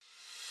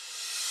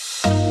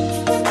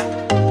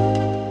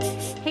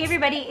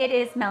everybody. It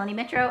is Melanie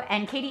Mitro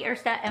and Katie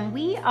Ersta, and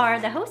we are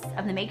the hosts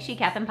of the Make Chic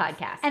Happen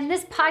podcast. And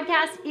this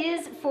podcast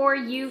is for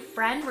you,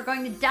 friend. We're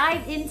going to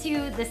dive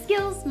into the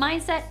skills,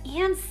 mindset,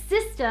 and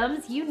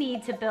systems you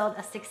need to build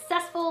a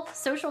successful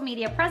social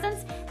media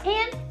presence,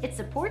 and it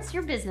supports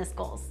your business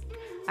goals.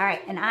 All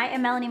right, and I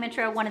am Melanie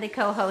Mitro, one of the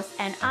co-hosts,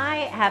 and I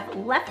have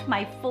left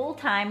my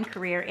full-time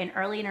career in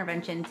early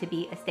intervention to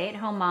be a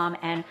stay-at-home mom,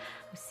 and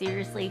I'm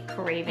seriously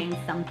craving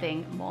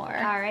something more.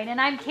 All right,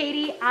 and I'm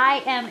Katie.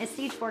 I am a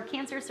stage 4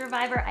 cancer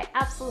survivor. I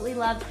absolutely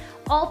love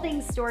all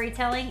things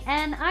storytelling,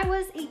 and I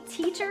was a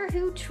teacher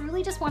who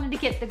truly just wanted to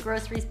get the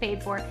groceries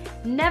paid for.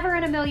 Never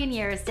in a million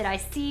years did I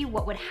see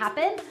what would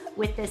happen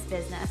with this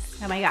business.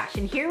 Oh my gosh,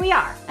 and here we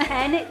are,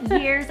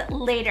 10 years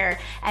later,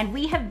 and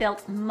we have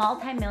built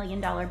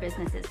multi-million-dollar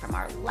businesses from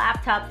our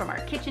laptop, from our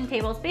kitchen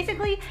tables,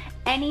 basically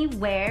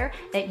anywhere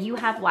that you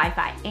have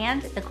Wi-Fi.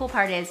 And the cool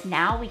part is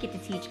now we get to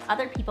teach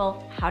other people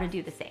how to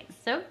do the same.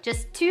 So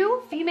just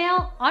 2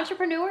 female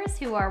entrepreneurs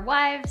who are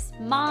wives,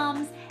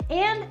 moms,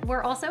 and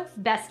we're also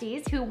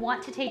besties who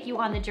want to take you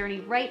on the journey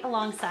right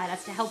alongside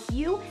us to help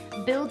you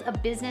build a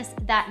business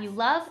that you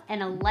love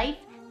and a life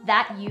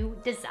that you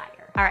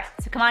desire. All right,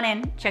 so come on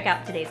in, check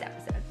out today's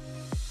episode.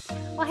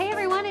 Well, hey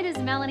everyone, it is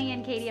Melanie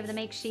and Katie of the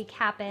Make Chic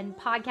Happen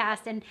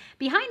podcast. And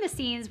behind the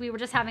scenes, we were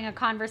just having a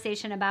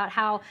conversation about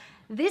how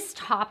this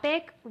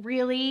topic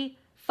really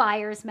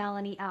fires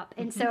Melanie up.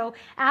 And so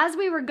as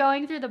we were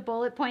going through the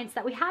bullet points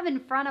that we have in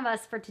front of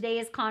us for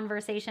today's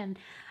conversation,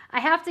 I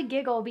have to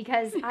giggle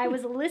because I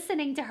was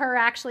listening to her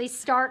actually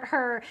start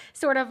her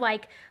sort of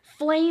like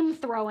flame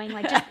throwing,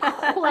 like just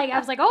like I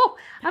was like, oh,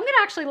 I'm going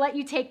to actually let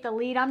you take the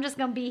lead. I'm just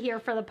going to be here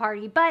for the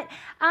party. But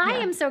I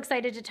am so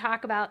excited to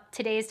talk about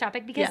today's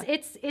topic because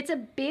it's a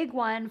big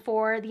one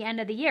for the end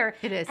of the year.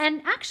 It is.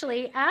 And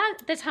actually,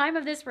 at the time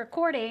of this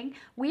recording,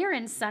 we are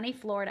in sunny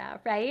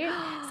Florida, right?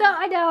 So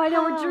I know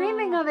we're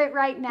dreaming of it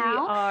right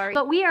now. We are.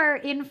 But we are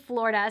in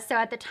Florida. So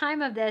at the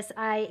time of this,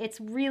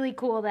 it's really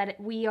cool that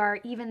we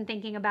are even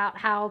thinking about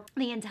how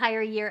the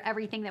entire year,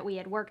 everything that we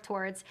had worked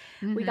towards,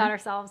 we got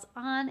ourselves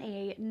on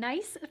a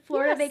nice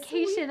Florida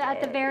vacation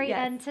at the very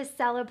end to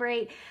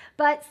celebrate.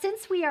 But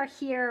since we are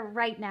here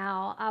right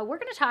now, we're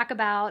going to talk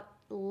about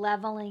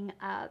leveling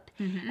up.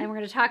 And we're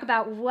going to talk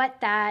about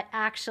what that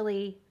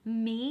actually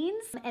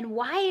means and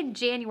why in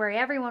January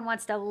everyone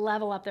wants to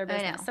level up their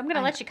business. So I'm going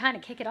to let you kind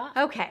of kick it off.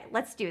 Okay,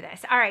 let's do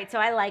this. All right, so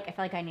I feel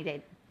like I need to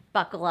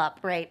buckle up,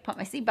 right? Put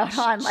my seatbelt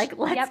on, like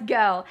let's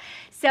go.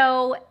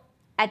 So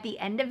at the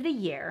end of the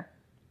year,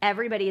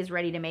 everybody is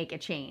ready to make a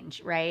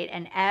change, right?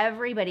 And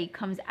everybody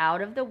comes out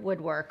of the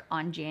woodwork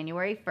on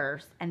January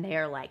 1st and they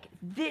are like,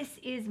 this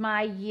is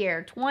my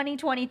year.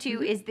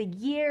 2022 is the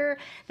year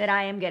that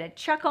I am going to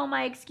chuck all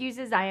my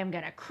excuses. I am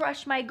going to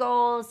crush my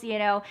goals, you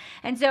know?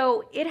 And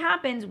so it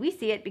happens. We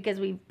see it because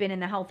we've been in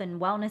the health and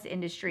wellness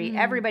industry.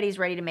 Everybody's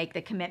ready to make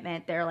the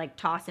commitment. They're like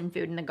tossing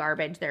food in the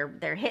garbage.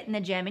 They're hitting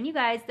the gym. And you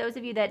guys, those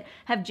of you that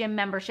have gym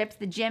memberships,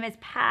 the gym is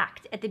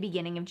packed at the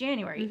beginning of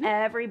January.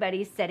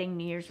 Everybody's setting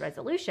New Year's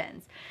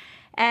resolutions.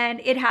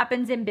 And it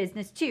happens in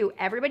business too.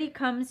 Everybody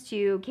comes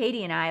to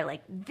Katie and I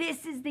like,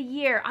 this is the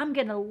year I'm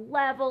going to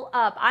level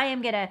up.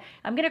 I'm going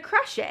to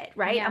crush it,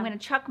 right? I'm going to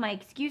chuck my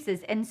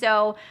excuses. And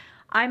so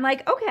I'm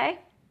like, okay,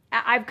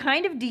 I've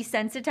kind of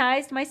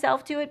desensitized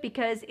myself to it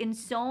because in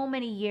so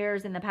many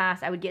years in the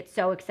past, I would get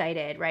so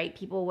excited, right?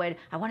 People would,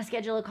 I want to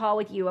schedule a call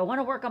with you. I want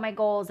to work on my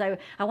goals. I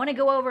want to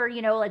go over,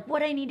 you know, like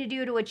what I need to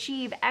do to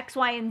achieve X,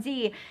 Y, and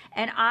Z.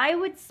 And I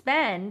would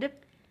spend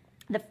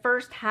the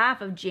first half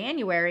of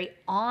January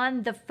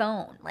on the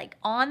phone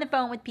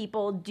with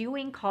people,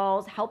 doing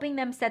calls, helping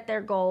them set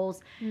their goals.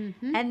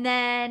 And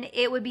then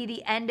it would be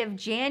the end of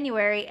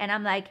January and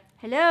I'm like,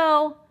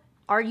 hello,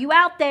 are you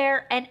out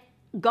there? And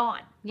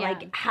gone.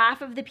 Like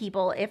half of the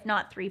people, if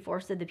not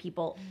 3/4 of the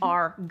people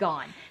are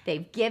gone.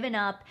 They've given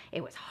up.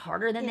 It was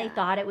harder than they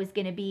thought it was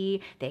going to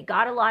be. They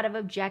got a lot of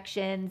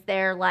objections.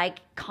 Their like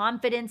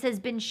confidence has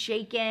been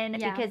shaken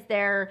because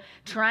they're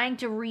trying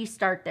to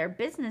restart their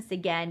business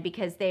again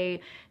because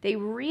they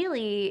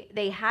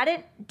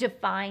hadn't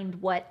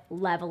defined what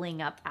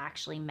leveling up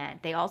actually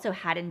meant. They also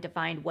hadn't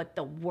defined what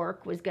the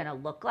work was going to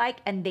look like,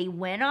 and they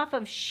went off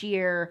of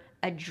sheer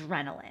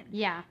adrenaline.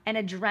 And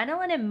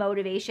adrenaline and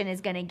motivation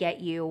is going to get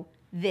you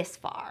this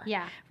far.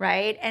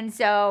 Right? And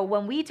so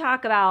when we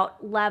talk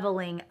about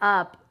leveling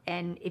up,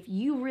 and if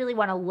you really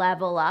want to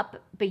level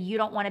up, but you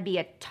don't want to be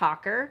a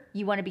talker,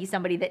 you want to be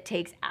somebody that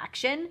takes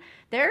action,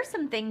 there are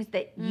some things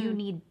that you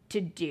need to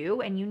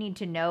do and you need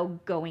to know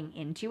going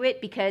into it,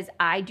 because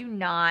I do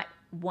not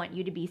want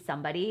you to be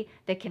somebody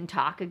that can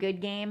talk a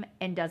good game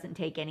and doesn't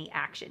take any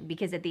action,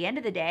 because at the end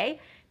of the day,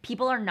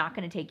 people are not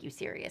going to take you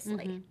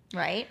seriously,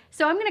 right?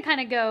 So I'm going to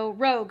kind of go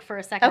rogue for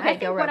a second. Okay, I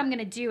think what I'm going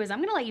to do is I'm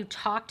going to let you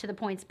talk to the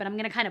points, but I'm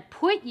going to kind of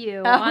put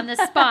you on the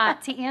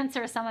spot to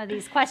answer some of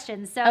these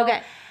questions. So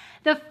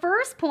The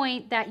first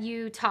point that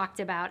you talked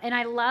about, and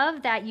I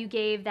love that you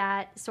gave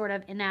that sort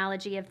of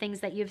analogy of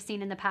things that you've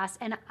seen in the past.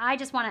 And I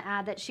just want to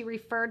add that she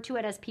referred to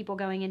it as people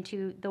going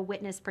into the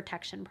witness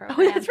protection program.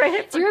 Oh, that's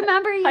right. Do you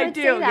remember you would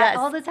say that yes.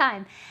 all the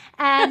time?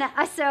 And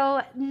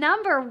so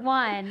number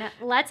one,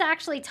 let's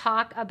actually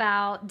talk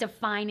about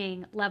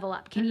defining level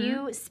up. Can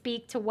you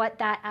speak to what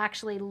that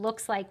actually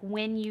looks like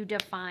when you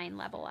define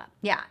level up?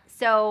 Yeah.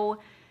 So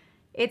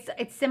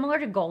it's similar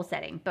to goal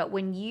setting, but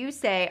when you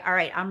say, all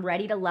right, I'm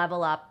ready to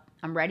level up,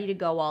 I'm ready to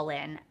go all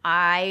in,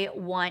 I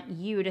want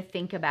you to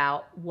think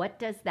about, what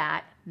does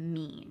that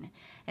mean?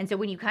 And so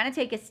when you kind of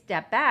take a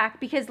step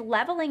back, because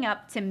leveling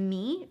up to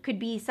me could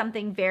be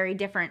something very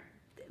different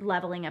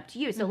leveling up to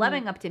you. So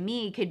leveling up to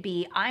me could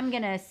be, I'm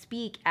going to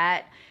speak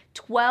at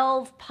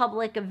 12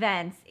 public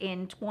events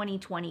in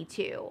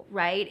 2022,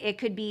 right? It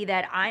could be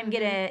that I'm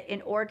going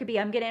to, or it could be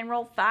I'm going to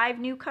enroll 5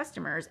 new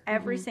customers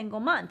every single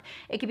month.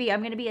 It could be I'm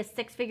going to be a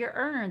 6-figure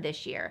earner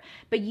this year.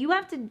 But you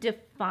have to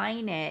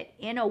define it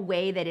in a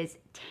way that is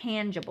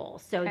tangible,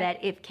 so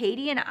that if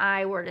Katie and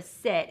I were to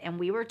sit and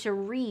we were to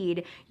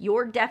read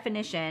your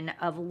definition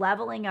of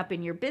leveling up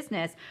in your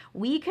business,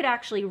 we could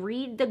actually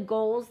read the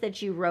goals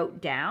that you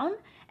wrote down,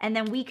 and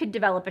then we could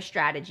develop a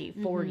strategy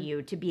for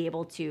you to be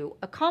able to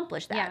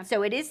accomplish that. Yeah.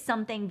 So it is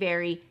something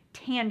very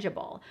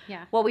tangible.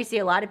 Yeah. What we see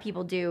a lot of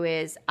people do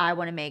is, I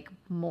want to make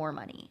more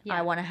money. Yeah.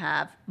 I want to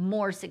have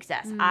more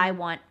success. I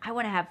want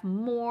to have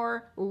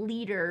more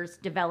leaders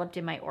developed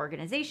in my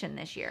organization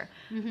this year.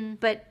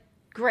 But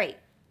great.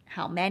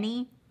 How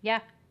many? Yeah.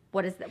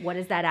 What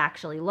does that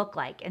actually look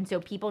like? And so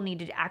people need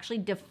to actually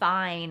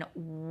define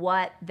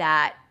what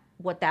that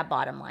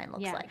bottom line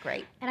looks like,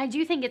 right? And I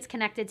do think it's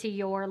connected to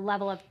your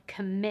level of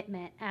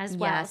commitment as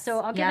well. Yes.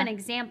 So I'll give an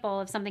example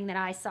of something that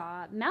I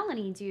saw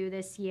Melanie do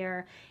this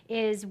year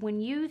is when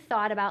you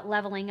thought about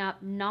leveling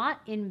up,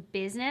 not in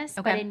business,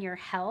 but in your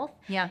health,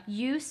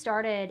 you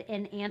started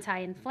an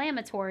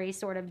anti-inflammatory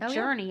sort of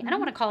journey. I don't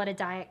want to call it a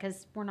diet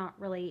because we're not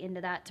really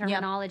into that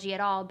terminology at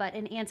all, but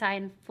an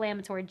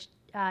anti-inflammatory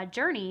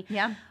journey.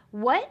 Yeah.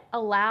 What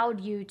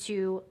allowed you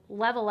to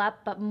level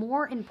up, but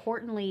more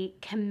importantly,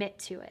 commit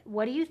to it?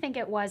 What do you think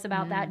it was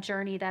about that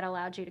journey that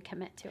allowed you to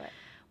commit to it?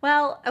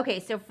 Well,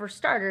 okay, so for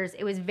starters,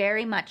 it was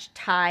very much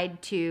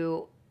tied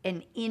to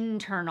an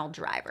internal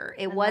driver.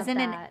 It wasn't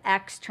an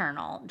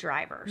external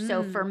driver.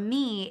 So for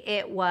me,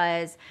 it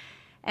was,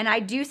 and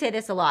I do say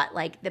this a lot,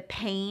 like the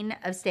pain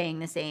of staying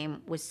the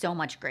same was so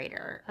much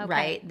greater,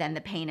 right, than the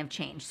pain of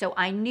change. So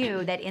I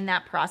knew that in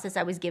that process,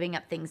 I was giving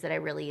up things that I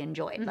really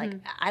enjoyed. Like,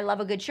 I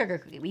love a good sugar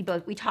cookie.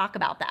 We talk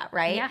about that,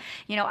 right? Yeah.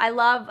 You know, I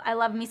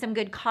love me some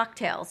good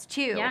cocktails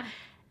too. Yeah.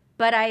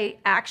 But I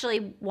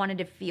actually wanted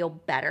to feel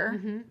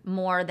better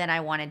more than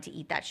I wanted to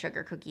eat that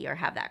sugar cookie or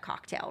have that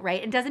cocktail,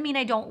 right? It doesn't mean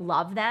I don't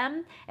love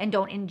them and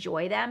don't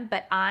enjoy them,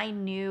 but I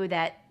knew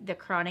that the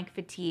chronic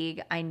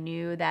fatigue, I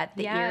knew that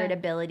the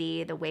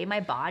irritability, the way my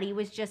body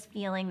was just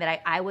feeling,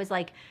 that I was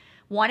like,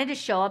 wanted to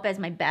show up as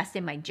my best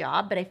in my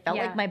job, but I felt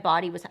like my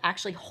body was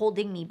actually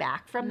holding me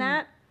back from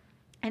that.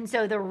 And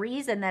so the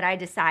reason that I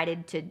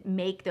decided to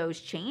make those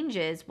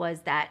changes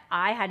was that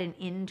I had an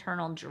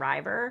internal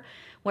driver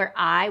where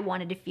I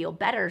wanted to feel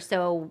better.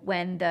 So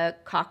when the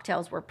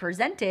cocktails were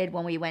presented,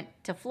 when we went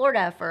to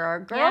Florida for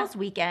our girls'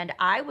 weekend,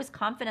 I was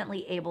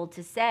confidently able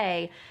to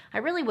say, I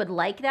really would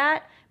like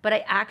that, but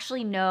I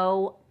actually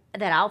know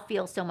that I'll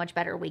feel so much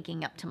better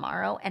waking up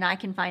tomorrow, and I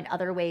can find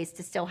other ways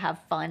to still have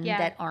fun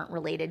that aren't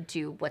related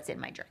to what's in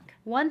my drink.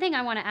 One thing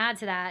I want to add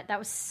to that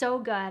was so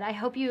good. I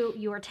hope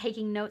you are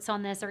taking notes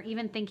on this, or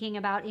even thinking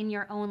about in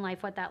your own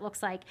life what that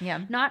looks like.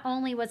 Yeah. Not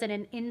only was it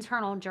an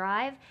internal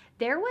drive,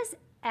 there was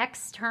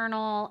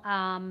external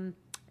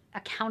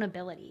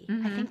accountability.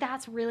 I think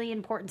that's really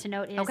important to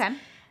note. Is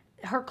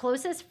her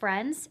closest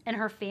friends and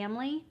her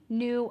family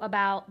knew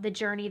about the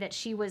journey that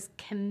she was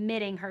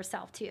committing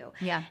herself to.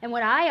 Yeah. And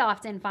what I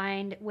often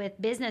find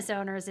with business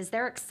owners is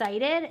they're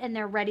excited and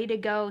they're ready to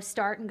go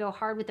start and go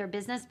hard with their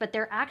business, but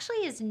there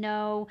actually is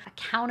no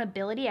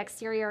accountability,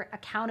 exterior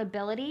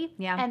accountability.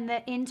 Yeah. And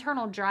the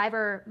internal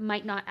driver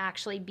might not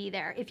actually be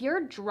there. If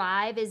your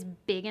drive is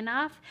big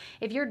enough,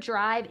 if your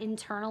drive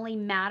internally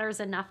matters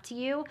enough to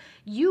you,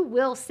 you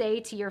will say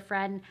to your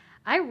friend,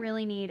 I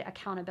really need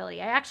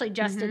accountability. I actually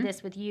just did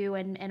this with you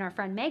and our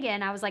friend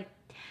Megan. I was like,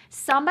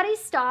 somebody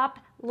stop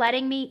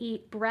letting me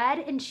eat bread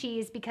and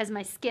cheese because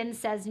my skin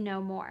says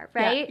no more,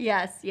 right?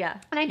 Yes, yeah.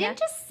 And I didn't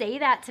just say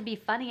that to be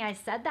funny. I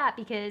said that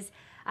because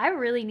I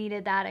really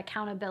needed that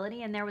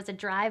accountability, and there was a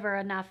driver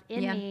enough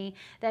in me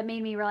that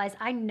made me realize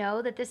I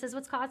know that this is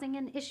what's causing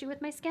an issue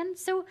with my skin.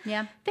 So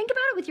think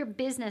about it with your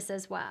business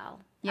as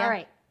well. Yeah. All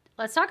right.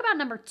 Let's talk about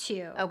number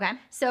 2. Okay.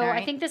 So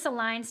I think this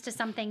aligns to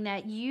something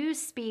that you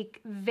speak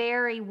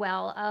very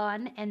well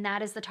on, and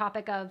that is the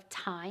topic of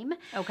time.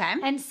 Okay.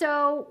 And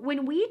so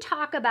when we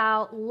talk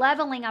about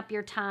leveling up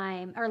your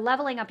time or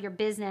leveling up your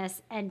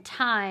business and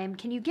time,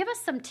 can you give us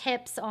some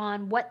tips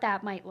on what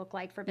that might look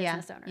like for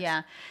business owners?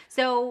 Yeah.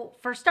 So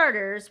for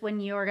starters, when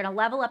you're going to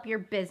level up your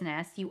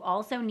business, you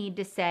also need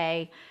to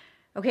say,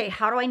 okay,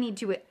 how do I need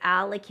to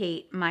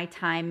allocate my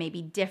time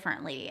maybe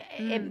differently?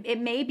 It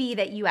may be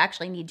that you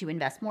actually need to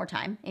invest more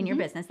time in your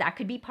business. That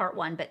could be part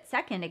one. But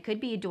second, it could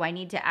be, do I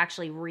need to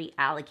actually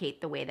reallocate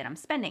the way that I'm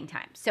spending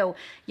time? So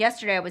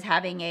yesterday I was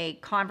having a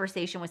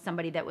conversation with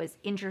somebody that was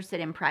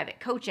interested in private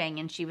coaching,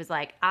 and she was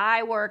like,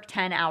 I work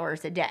 10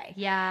 hours a day.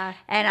 Yeah.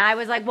 And I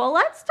was like, well,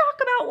 let's talk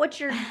about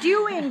what you're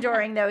doing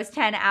during those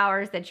 10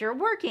 hours that you're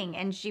working.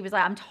 And she was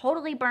like, I'm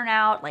totally burnt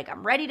out. Like,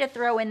 I'm ready to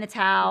throw in the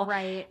towel.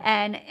 Right.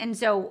 And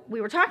so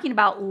we were talking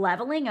about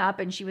leveling up,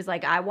 and she was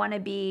like, I want to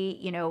be,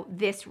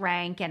 this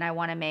rank, and I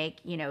want to make,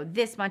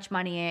 this much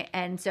money.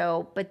 And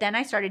so, but then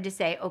I started to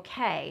say,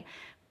 okay,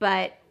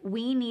 but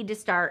we need to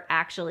start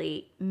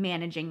actually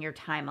managing your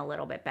time a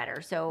little bit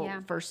better. So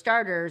for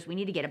starters, we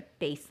need to get a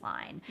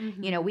baseline.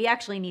 We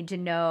actually need to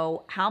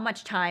know how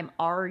much time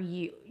are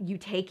you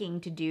taking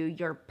to do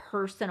your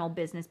personal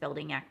business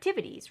building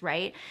activities,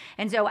 right?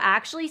 And so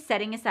actually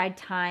setting aside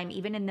time,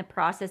 even in the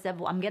process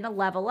of, I'm going to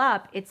level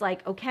up, it's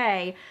like,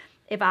 okay,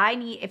 if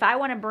I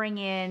want to bring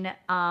in, if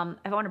I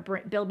want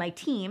to build my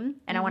team,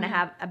 and I want to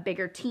have a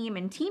bigger team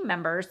and team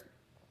members,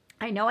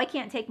 I know I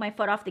can't take my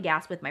foot off the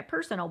gas with my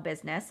personal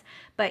business,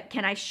 but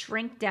can I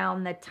shrink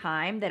down the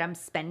time that I'm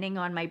spending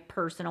on my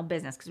personal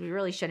business? Because we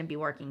really shouldn't be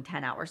working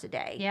 10 hours a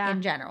day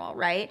in general,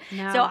 right?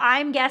 No. So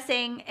I'm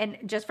guessing, and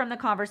just from the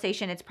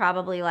conversation, it's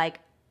probably like,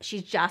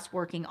 she's just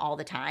working all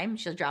the time.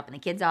 She's dropping the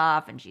kids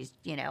off, and she's,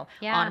 on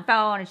her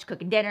phone, and she's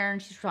cooking dinner,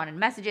 and she's responding to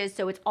messages.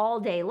 So it's all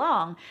day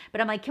long.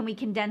 But I'm like, can we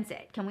condense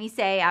it? Can we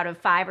say out of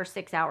 5 or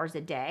 6 hours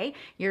a day,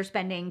 you're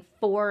spending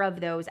 4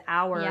 of those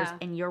hours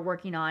and you're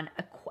working on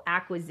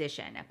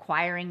acquisition,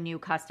 acquiring new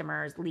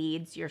customers,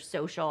 leads, your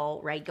social,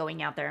 right?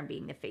 Going out there and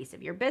being the face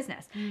of your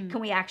business. Can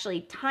we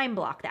actually time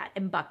block that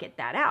and bucket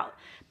that out?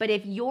 But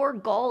if your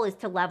goal is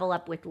to level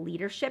up with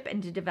leadership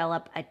and to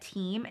develop a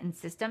team and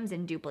systems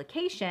and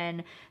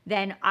duplication,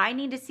 then I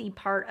need to see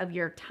part of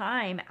your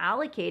time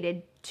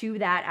allocated to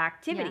that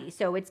activity.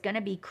 So it's going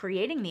to be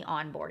creating the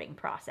onboarding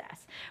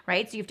process,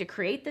 right? So you have to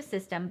create the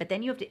system, but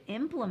then you have to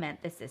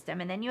implement the system,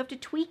 and then you have to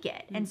tweak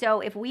it. And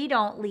so if we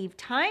don't leave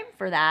time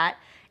for that,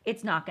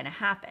 it's not going to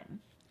happen.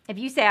 If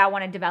you say, I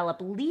want to develop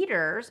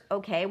leaders,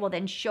 okay, well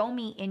then show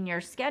me in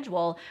your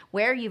schedule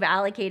where you've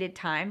allocated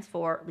times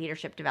for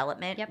leadership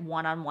development,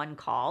 one-on-one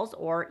calls,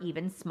 or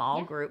even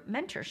small group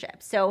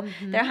mentorship. So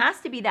there has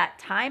to be that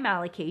time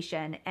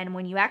allocation. And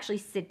when you actually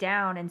sit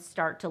down and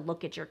start to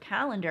look at your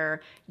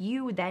calendar,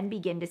 you then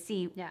begin to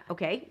see,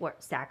 okay,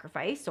 what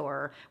sacrifice,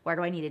 or where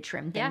do I need to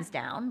trim things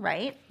down,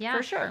 right? Yeah.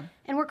 For sure.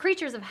 And we're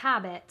creatures of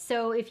habit.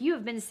 So if you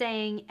have been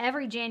saying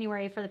every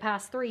January for the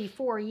past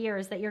 3-4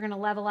 years that you're going to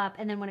level up,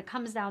 and then when it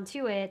comes down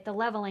to it, the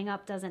leveling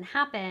up doesn't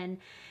happen,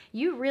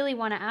 you really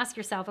want to ask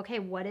yourself, okay,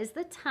 what is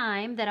the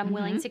time that I'm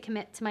willing to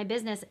commit to my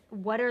business?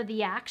 What are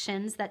the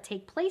actions that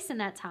take place in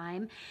that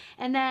time?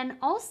 And then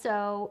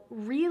also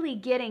really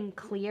getting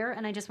clear,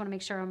 and I just want to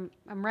make sure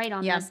I'm right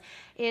on this,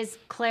 is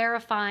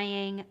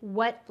clarifying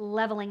what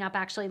leveling up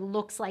actually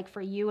looks like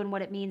for you and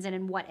what it means and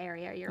in what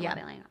area you're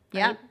leveling up.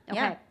 Right?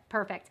 Okay,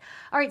 perfect.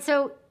 All right,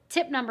 so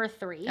tip number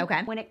 3,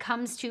 when it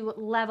comes to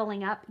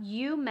leveling up,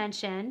 you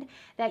mentioned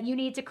that you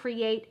need to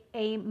create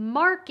a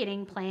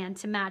marketing plan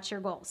to match your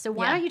goals. So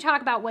why don't you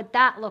talk about what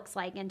that looks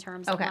like in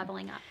terms of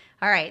leveling up?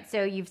 All right.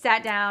 So you've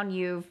sat down,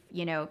 you've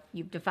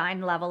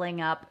defined leveling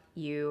up,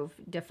 you've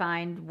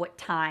defined what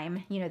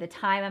time, the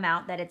time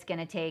amount that it's going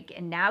to take,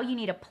 and now you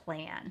need a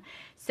plan.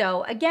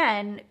 So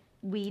again,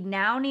 we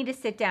now need to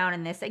sit down,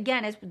 and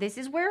this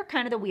is where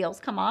kind of the wheels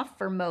come off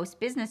for most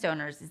business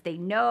owners, is they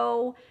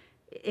know,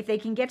 if they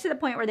can get to the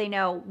point where they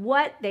know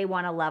what they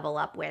want to level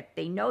up with,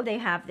 they know they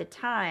have the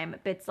time,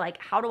 but it's like,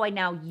 how do I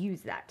now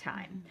use that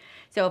time?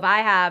 So if I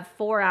have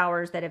 4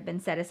 hours that have been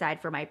set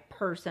aside for my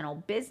personal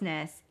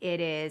business,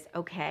 it is,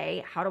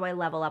 okay, how do I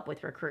level up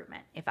with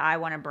recruitment? If I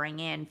want to bring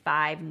in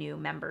 5 new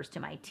members to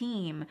my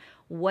team,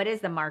 what does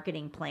the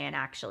marketing plan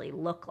actually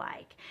look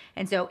like?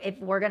 And so if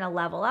we're going to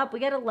level up, we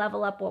got to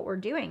level up what we're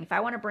doing. If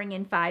I want to bring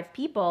in 5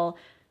 people,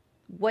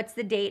 what's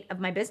the date of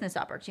my business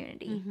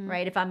opportunity,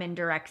 right? If I'm in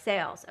direct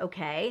sales,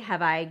 okay,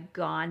 have I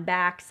gone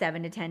back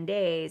 7 to 10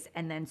 days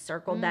and then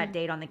circled that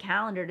date on the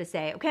calendar to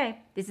say, okay,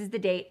 this is the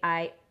date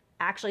I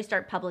actually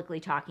start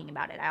publicly talking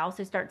about it. I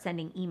also start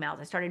sending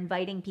emails. I start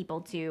inviting people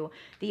to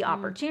the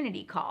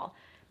opportunity call.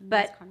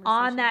 But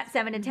on that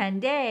 7 to 10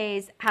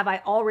 days, have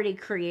I already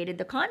created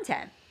the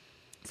content?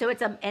 So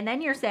and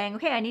then you're saying,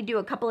 okay, I need to do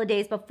a couple of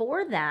days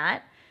before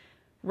that,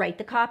 write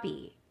the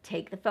copy,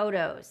 take the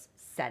photos,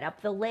 set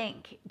up the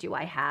link. Do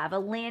I have a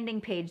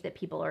landing page that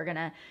people are going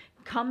to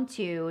come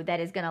to that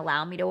is going to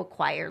allow me to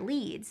acquire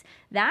leads?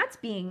 That's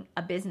being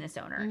a business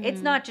owner. It's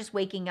not just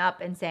waking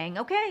up and saying,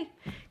 okay,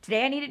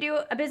 today I need to do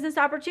a business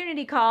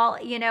opportunity call,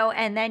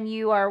 and then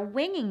you are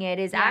winging it,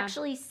 is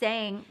actually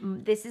saying,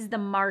 this is the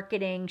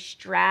marketing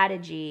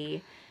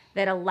strategy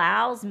that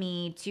allows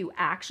me to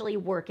actually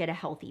work at a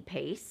healthy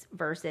pace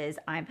versus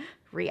I'm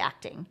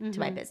reacting to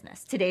my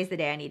business. Today's the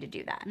day I need to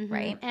do that,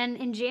 right? And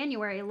in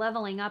January,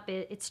 leveling up,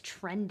 it's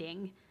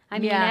trending. I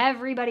mean,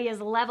 everybody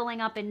is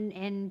leveling up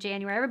in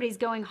January. Everybody's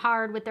going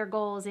hard with their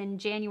goals in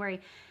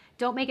January.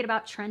 Don't make it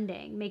about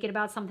trending. Make it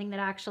about something that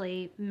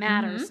actually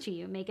matters to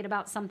you. Make it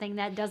about something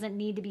that doesn't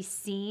need to be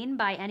seen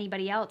by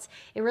anybody else.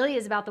 It really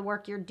is about the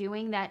work you're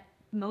doing that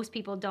most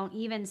people don't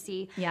even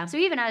see. Yeah. So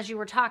even as you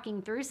were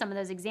talking through some of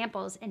those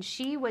examples, and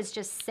she was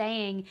just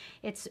saying,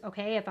 it's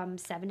okay if I'm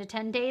 7 to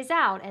 10 days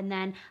out and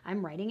then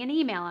I'm writing an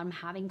email, I'm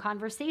having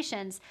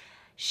conversations.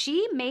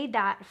 She made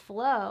that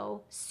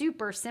flow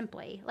super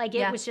simply. Like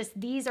it was just,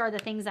 these are the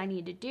things I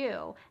need to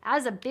do.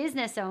 As a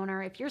business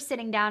owner, if you're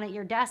sitting down at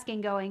your desk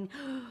and going,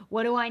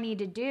 what do I need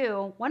to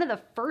do? One of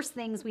the first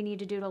things we need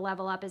to do to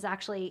level up is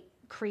actually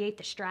create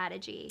the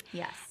strategy.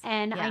 Yes.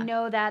 And I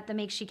know that the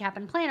Make Chic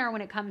Happen Planner,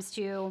 when it comes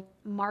to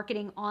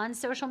marketing on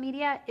social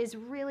media, is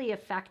really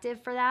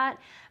effective for that.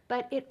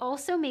 But it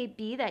also may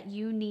be that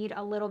you need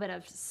a little bit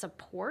of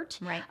support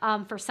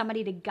for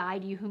somebody to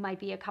guide you who might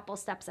be a couple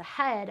steps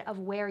ahead of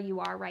where you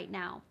are right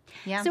now.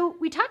 Yeah. So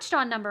we touched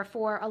on number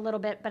 4 a little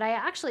bit, but I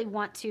actually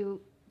want to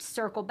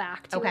circle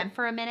back to it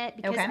for a minute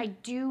because I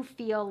do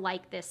feel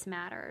like this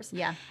matters.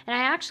 Yeah. And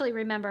I actually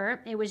remember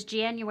it was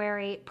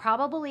January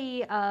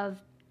probably of,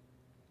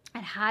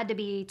 it had to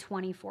be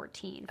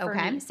 2014 for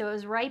me. So it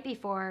was right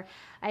before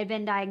I had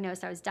been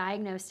diagnosed. I was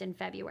diagnosed in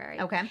February.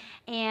 Okay.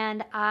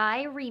 And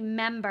I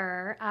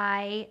remember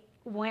I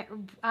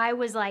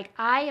was like,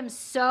 I am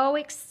so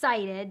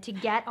excited to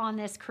get on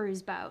this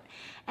cruise boat.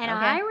 And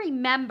I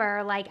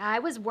remember like I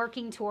was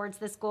working towards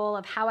this goal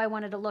of how I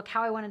wanted to look,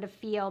 how I wanted to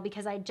feel,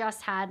 because I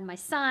just had my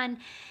son.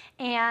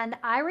 And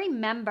I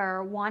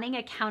remember wanting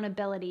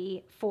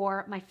accountability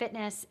for my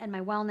fitness and my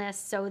wellness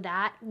so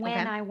that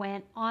when I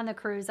went on the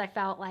cruise, I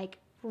felt like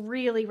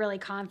really, really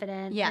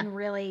confident and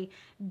really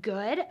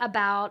good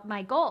about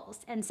my goals.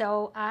 And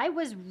so I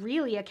was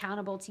really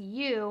accountable to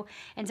you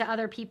and to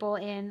other people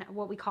in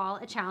what we call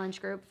a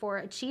challenge group for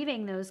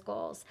achieving those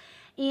goals.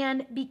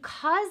 And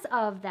because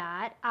of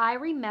that, I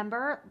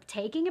remember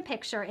taking a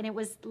picture, and it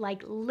was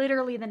like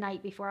literally the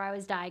night before I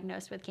was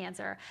diagnosed with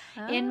cancer,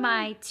 in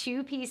my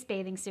 2-piece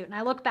bathing suit. And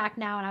I look back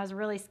now and I was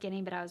really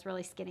skinny, but I was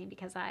really skinny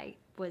because I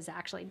was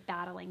actually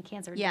battling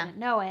cancer, didn't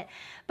know it.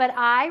 But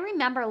I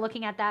remember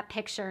looking at that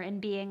picture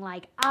and being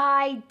like,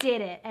 I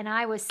did it. And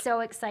I was so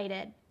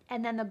excited.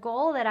 And then the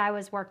goal that I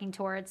was working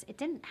towards, it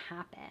didn't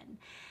happen.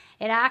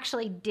 It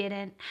actually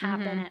didn't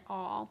happen at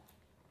all.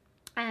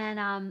 And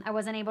I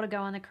wasn't able to go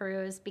on the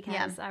cruise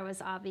because I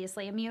was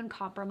obviously immune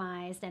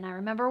compromised. And I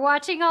remember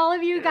watching all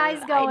of you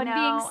guys go and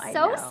being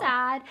so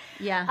sad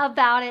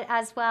about it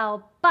as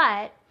well.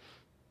 But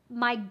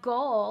my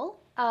goal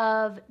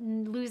of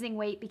losing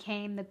weight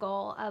became the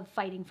goal of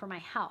fighting for my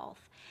health.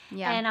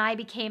 Yeah. And I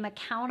became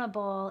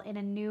accountable in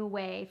a new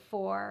way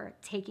for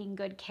taking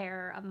good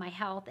care of my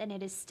health. And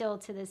it is still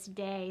to this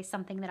day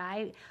something that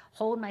I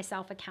hold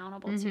myself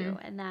accountable to.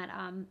 And that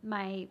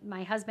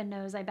my husband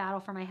knows I battle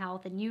for my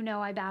health, and you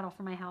know I battle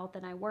for my health,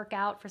 and I work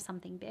out for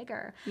something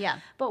bigger. Yeah.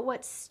 But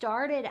what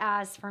started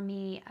as, for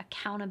me,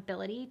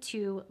 accountability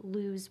to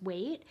lose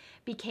weight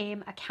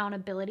became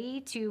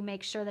accountability to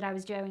make sure that I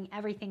was doing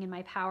everything in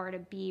my power to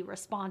be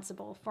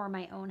responsible for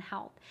my own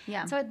health.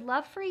 Yeah. So I'd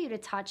love for you to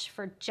touch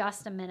for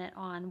just a minute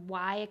on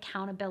why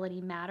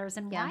accountability matters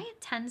and why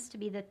it tends to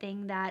be the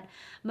thing that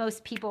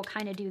most people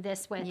kind of do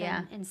this with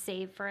and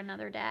save for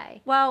another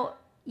day. Well,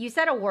 you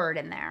said a word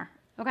in there.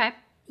 Okay.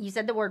 You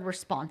said the word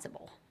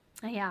responsible.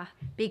 Yeah.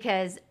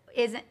 Because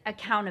isn't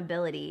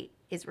accountability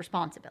is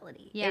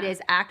responsibility. Yeah. It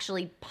is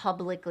actually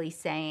publicly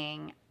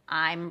saying,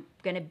 I'm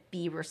going to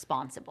be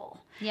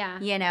responsible. Yeah.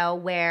 You know,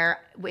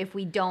 where if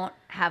we don't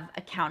have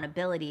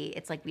accountability,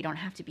 it's like we don't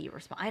have to be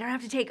responsible. I don't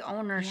have to take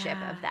ownership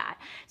of that.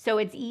 So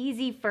it's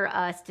easy for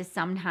us to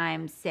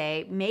sometimes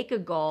say, make a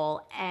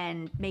goal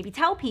and maybe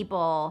tell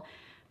people,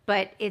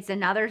 but it's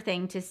another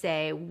thing to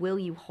say, will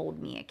you hold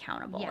me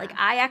accountable? Yeah. Like,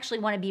 I actually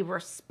want to be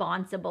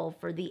responsible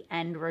for the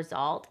end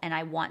result, and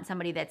I want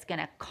somebody that's going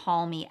to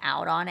call me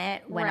out on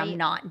it when I'm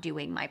not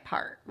doing my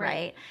part,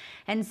 right?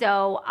 And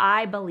so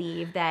I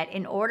believe that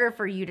in order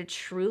for you to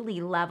truly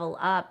level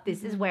up,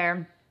 this is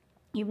where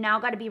you've now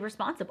got to be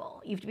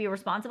responsible. You have to be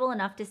responsible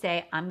enough to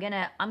say, I'm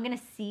gonna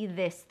see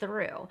this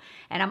through.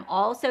 And I'm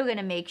also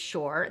gonna make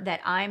sure that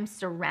I'm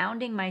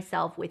surrounding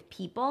myself with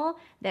people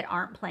that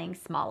aren't playing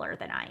smaller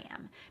than I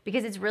am.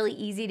 Because it's really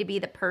easy to be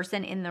the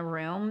person in the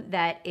room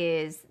that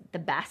is the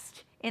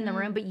best in the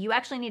room, but you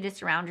actually need to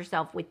surround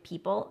yourself with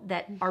people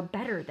that are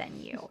better than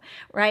you,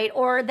 right?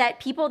 Or that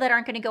people that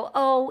aren't going to go,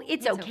 oh,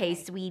 it's okay,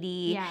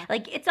 sweetie. Yeah.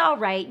 Like, it's all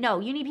right. No,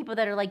 you need people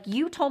that are like,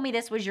 you told me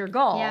this was your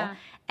goal,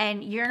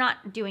 and you're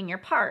not doing your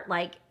part.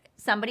 Like,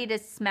 somebody to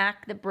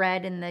smack the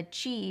bread and the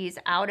cheese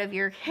out of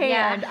your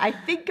hand. I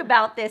think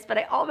about this, but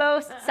I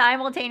almost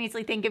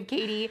simultaneously think of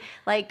Katie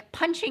like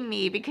punching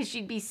me because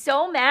she'd be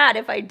so mad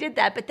if I did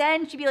that. But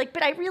then she'd be like,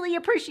 but I really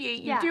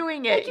appreciate you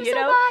doing it. Thank you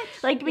know? So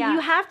much. Like, but you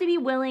have to be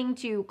willing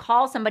to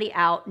call somebody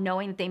out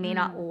knowing that they may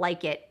not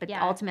like it, but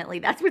ultimately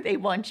that's what they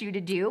want you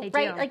to do.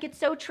 They do. Like, it's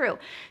so true.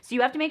 So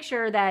you have to make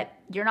sure that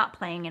you're not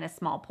playing in a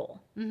small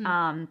pool.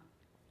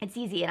 it's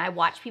easy. And I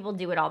watch people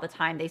do it all the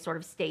time. They sort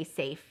of stay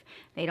safe.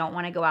 They don't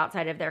want to go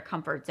outside of their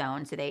comfort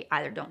zone. So they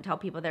either don't tell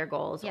people their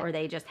goals or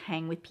they just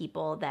hang with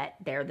people that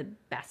they're the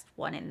best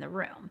one in the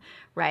room,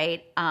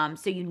 right?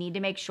 So you need to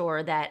make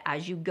sure that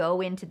as you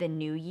go into the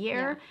new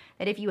year,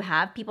 that if you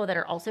have people that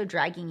are also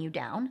dragging you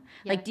down,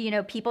 like, do you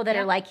know people that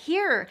are like,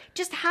 here,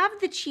 just have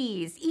the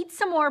cheese, eat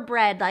some more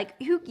bread,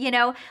 like who, you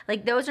know,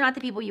 like those are not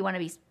the people you want to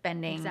be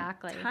spending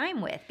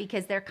time with,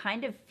 because they're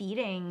kind of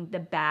feeding the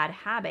bad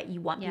habit.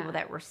 You want people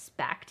that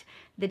respect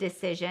the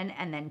decision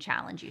and then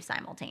challenge you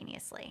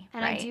simultaneously.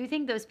 And I do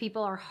think those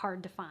people are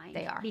hard to find.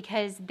 They are.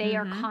 Because they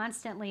are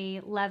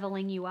constantly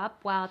leveling you up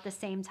while at the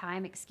same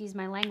time, excuse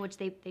my language,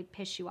 they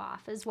piss you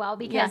off as well,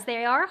 because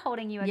they are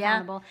holding you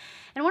accountable.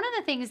 And one of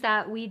the things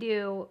that we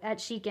do at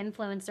Chic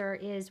Influencer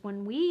is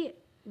when we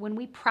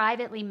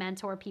privately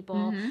mentor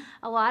people,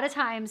 a lot of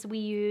times we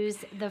use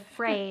the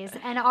phrase,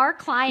 and our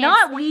clients...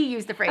 Not we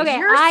use the phrase. Okay,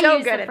 You're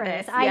so good at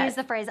this. I use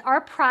the phrase.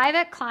 Our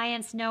private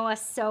clients know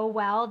us so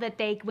well that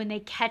when they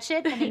catch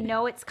it and they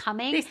know it's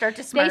coming, they start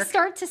to smirk. They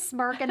start to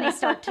smirk and they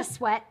start to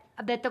sweat.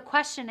 But the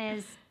question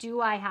is,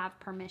 do I have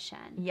permission?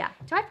 Yeah.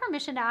 Do I have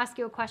permission to ask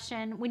you a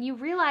question? When you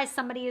realize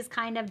somebody is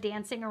kind of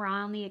dancing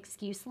around the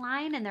excuse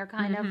line and they're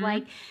kind of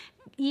like,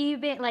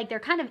 even like they're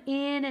kind of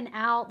in and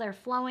out, they're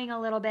flowing a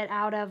little bit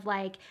out of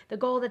like the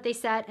goal that they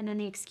set and then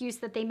the excuse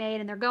that they made,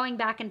 and they're going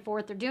back and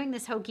forth, they're doing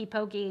this hokey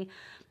pokey.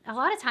 A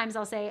lot of times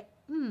I'll say,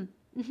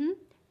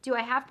 do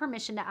I have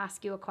permission to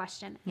ask you a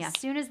question? As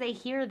soon as they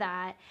hear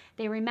that,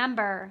 they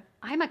remember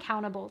I'm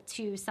accountable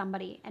to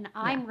somebody and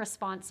I'm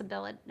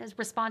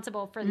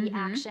responsible for the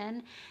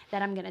action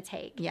that I'm going to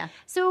take. Yeah.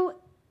 So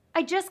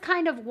I just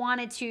kind of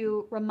wanted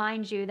to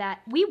remind you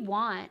that we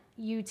want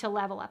you to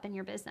level up in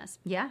your business.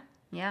 Yeah.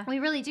 Yeah. We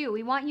really do.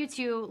 We want you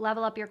to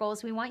level up your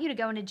goals. We want you to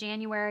go into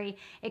January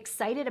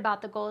excited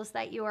about the goals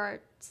that you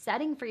are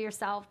setting for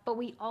yourself, but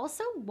we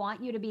also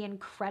want you to be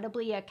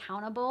incredibly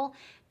accountable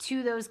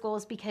to those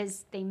goals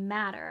because they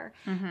matter.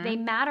 They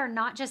matter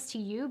not just to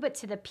you, but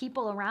to the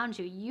people around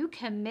you. You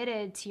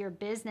committed to your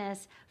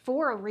business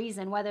for a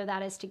reason, whether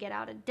that is to get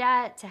out of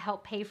debt, to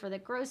help pay for the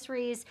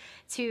groceries,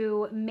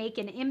 to make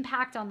an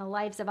impact on the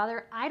lives of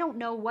others. I don't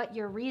know what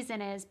your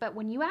reason is, but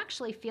when you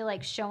actually feel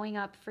like showing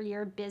up for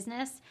your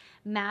business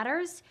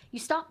matters, you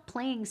stop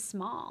playing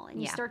small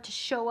and you start to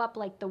show up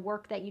like the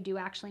work that you do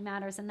actually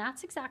matters. And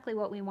that's exactly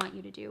what we want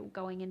you to do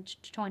going into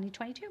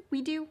 2022.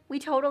 We do. We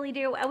totally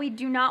do. And we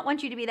do not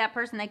want you to be that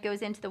person that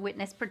goes into the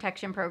witness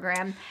protection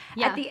program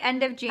at the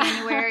end of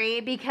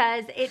January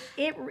because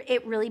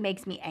it really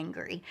makes me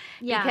angry.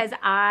 Because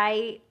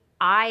I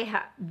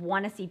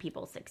want to see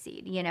people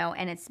succeed, you know,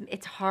 and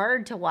it's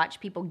hard to watch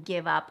people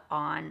give up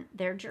on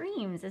their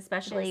dreams,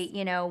 especially,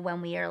 you know,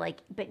 when we are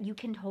like, but you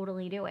can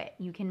totally do it.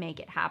 You can make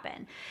it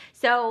happen.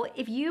 So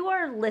if you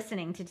are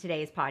listening to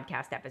today's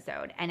podcast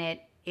episode and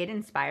it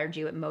inspired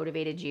you, it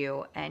motivated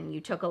you, and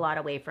you took a lot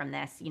away from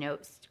this, you know,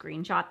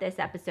 screenshot this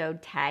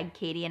episode, tag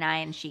Katie and I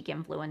and Chic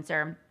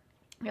Influencer.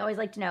 We always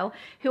like to know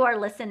who our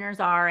listeners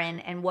are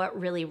and what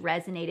really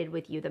resonated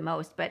with you the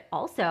most. But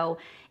also,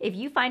 if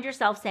you find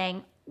yourself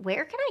saying,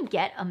 where can I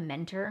get a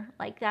mentor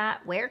like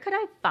that? Where could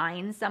I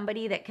find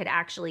somebody that could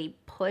actually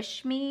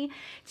push me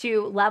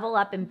to level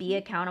up and be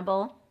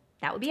accountable?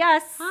 That would be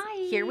us.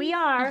 Hi. Here we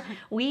are.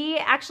 We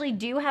actually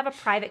do have a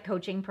private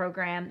coaching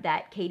program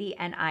that Katie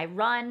and I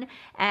run,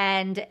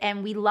 and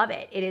we love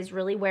it. It is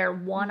really where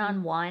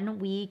one-on-one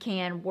we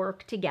can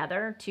work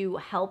together to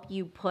help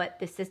you put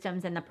the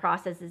systems and the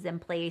processes in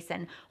place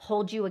and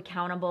hold you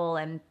accountable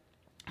and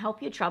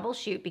help you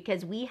troubleshoot,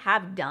 because we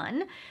have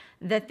done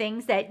the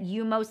things that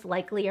you most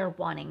likely are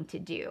wanting to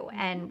do.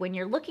 And when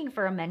you're looking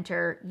for a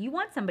mentor, you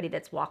want somebody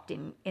that's walked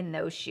in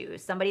those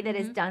shoes, somebody that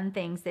has done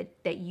things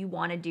that you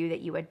want to do,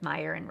 that you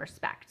admire and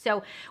respect.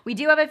 So we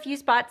do have a few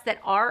spots that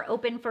are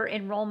open for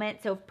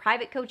enrollment. So if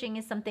private coaching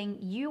is something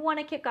you want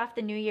to kick off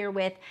the new year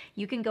with,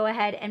 you can go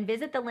ahead and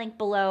visit the link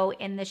below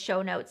in the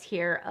show notes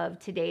here of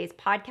today's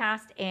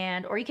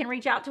podcast, or you can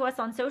reach out to us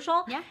on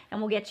social and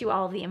we'll get you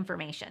all of the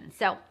information.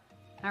 So,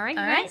 all right,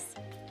 guys.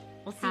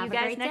 We'll see you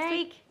guys next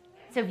week.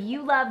 So if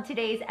you loved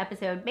today's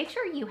episode, make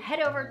sure you head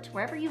over to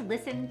wherever you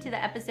listened to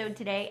the episode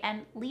today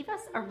and leave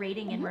us a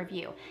rating and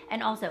review.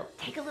 And also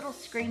take a little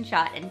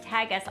screenshot and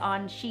tag us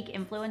on Chic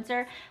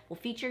Influencer. We'll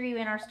feature you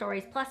in our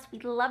stories. Plus,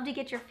 we'd love to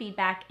get your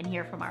feedback and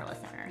hear from our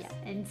listeners.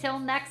 Until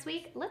next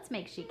week, let's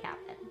make chic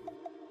happen.